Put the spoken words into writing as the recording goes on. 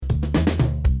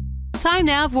Time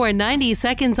now for 90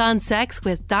 Seconds on Sex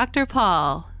with Dr.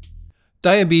 Paul.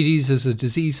 Diabetes is a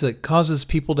disease that causes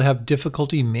people to have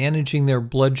difficulty managing their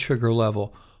blood sugar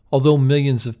level. Although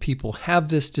millions of people have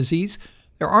this disease,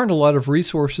 there aren't a lot of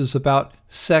resources about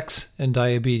sex and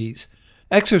diabetes.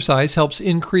 Exercise helps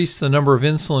increase the number of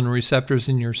insulin receptors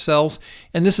in your cells,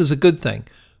 and this is a good thing.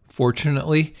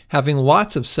 Fortunately, having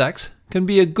lots of sex can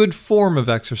be a good form of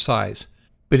exercise.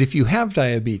 But if you have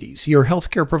diabetes, your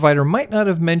healthcare provider might not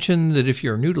have mentioned that if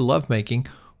you're new to lovemaking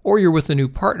or you're with a new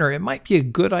partner, it might be a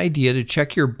good idea to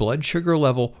check your blood sugar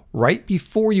level right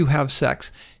before you have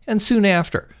sex and soon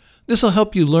after. This will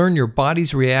help you learn your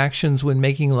body's reactions when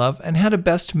making love and how to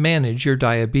best manage your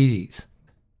diabetes.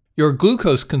 Your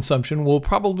glucose consumption will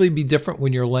probably be different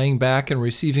when you're laying back and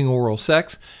receiving oral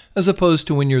sex as opposed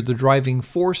to when you're the driving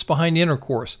force behind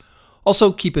intercourse.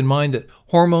 Also, keep in mind that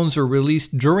hormones are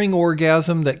released during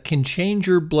orgasm that can change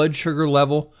your blood sugar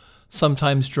level,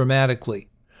 sometimes dramatically.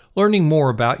 Learning more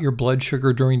about your blood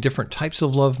sugar during different types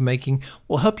of lovemaking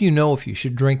will help you know if you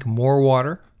should drink more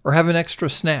water or have an extra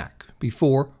snack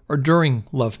before or during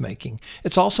lovemaking.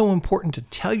 It's also important to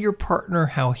tell your partner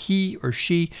how he or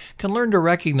she can learn to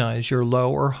recognize your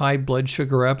low or high blood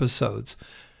sugar episodes.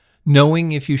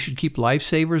 Knowing if you should keep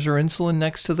lifesavers or insulin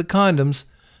next to the condoms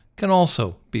can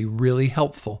also be really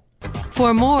helpful.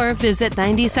 For more, visit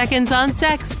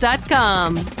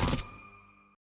 90secondsonsex.com.